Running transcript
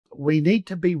we need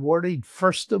to be worried,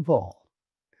 first of all,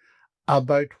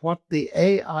 about what the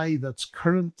AI that's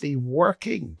currently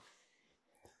working,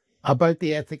 about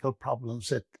the ethical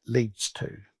problems it leads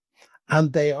to.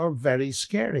 And they are very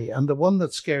scary. And the one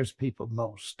that scares people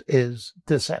most is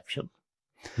deception.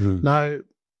 Now,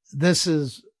 this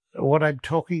is what I'm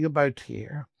talking about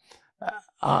here,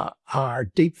 are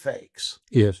deepfakes.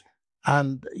 Yes.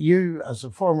 And you, as a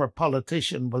former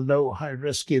politician, will know how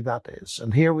risky that is.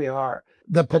 And here we are.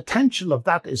 The potential of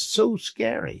that is so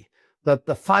scary that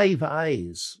the Five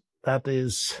Eyes, that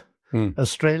is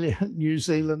Australia, New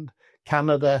Zealand,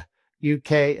 Canada,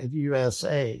 UK, and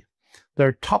USA,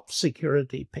 their top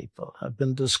security people have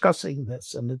been discussing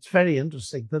this. And it's very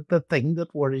interesting that the thing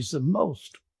that worries them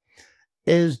most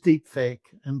is deepfake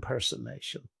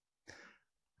impersonation.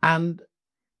 And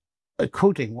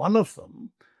quoting one of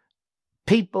them,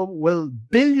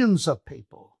 billions of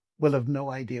people will have no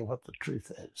idea what the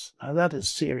truth is. Now, that is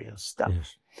serious stuff.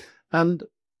 Yes. And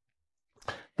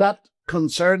that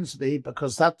concerns me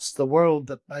because that's the world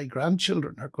that my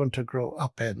grandchildren are going to grow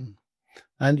up in,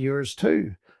 and yours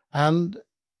too. And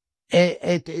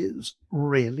it is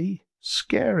really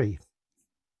scary.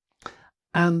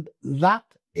 And that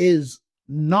is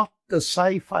not the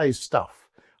sci-fi stuff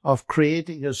of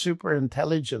creating a super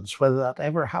intelligence, whether that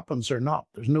ever happens or not.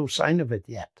 There's no sign of it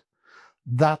yet.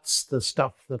 That's the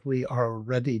stuff that we are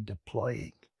already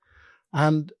deploying.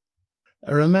 And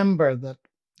remember that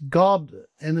God,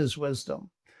 in his wisdom,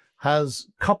 has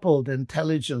coupled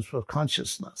intelligence with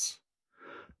consciousness.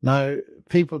 Now,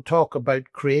 people talk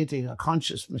about creating a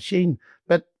conscious machine,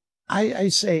 but I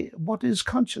say, what is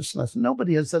consciousness?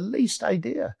 Nobody has the least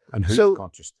idea. And who's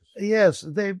consciousness? Yes,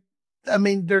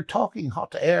 they're talking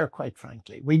hot air, quite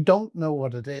frankly. We don't know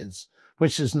what it is,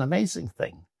 which is an amazing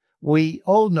thing. We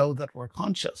all know that we're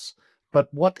conscious,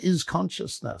 but what is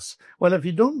consciousness? Well, if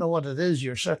you don't know what it is,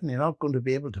 you're certainly not going to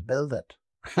be able to build it.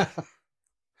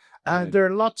 There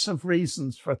are lots of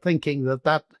reasons for thinking that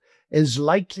that is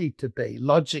likely to be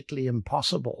logically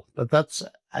impossible, but that's,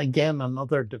 again,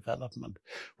 another development.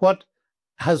 What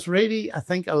has really, I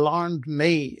think, alarmed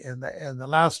me in the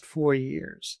last 4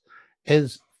 years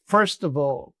is, first of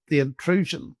all, the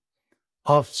intrusion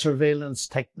of surveillance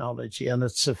technology and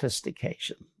its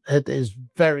sophistication. It is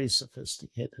very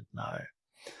sophisticated now.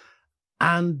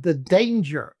 And the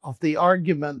danger of the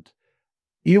argument,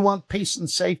 you want peace and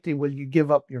safety, will you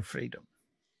give up your freedom?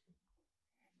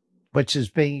 Which is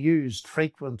being used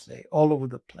frequently all over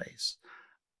the place.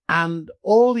 And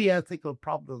all the ethical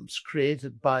problems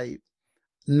created by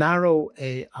narrow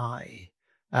AI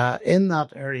in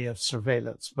that area of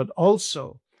surveillance, but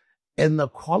also in the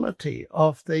quality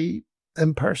of the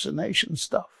impersonation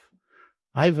stuff.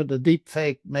 I've had a deep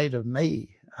fake made of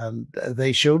me, and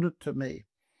they showed it to me.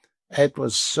 It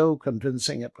was so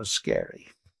convincing, it was scary.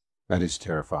 That is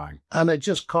terrifying. And it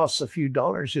just costs a few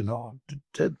dollars,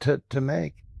 to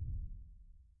make.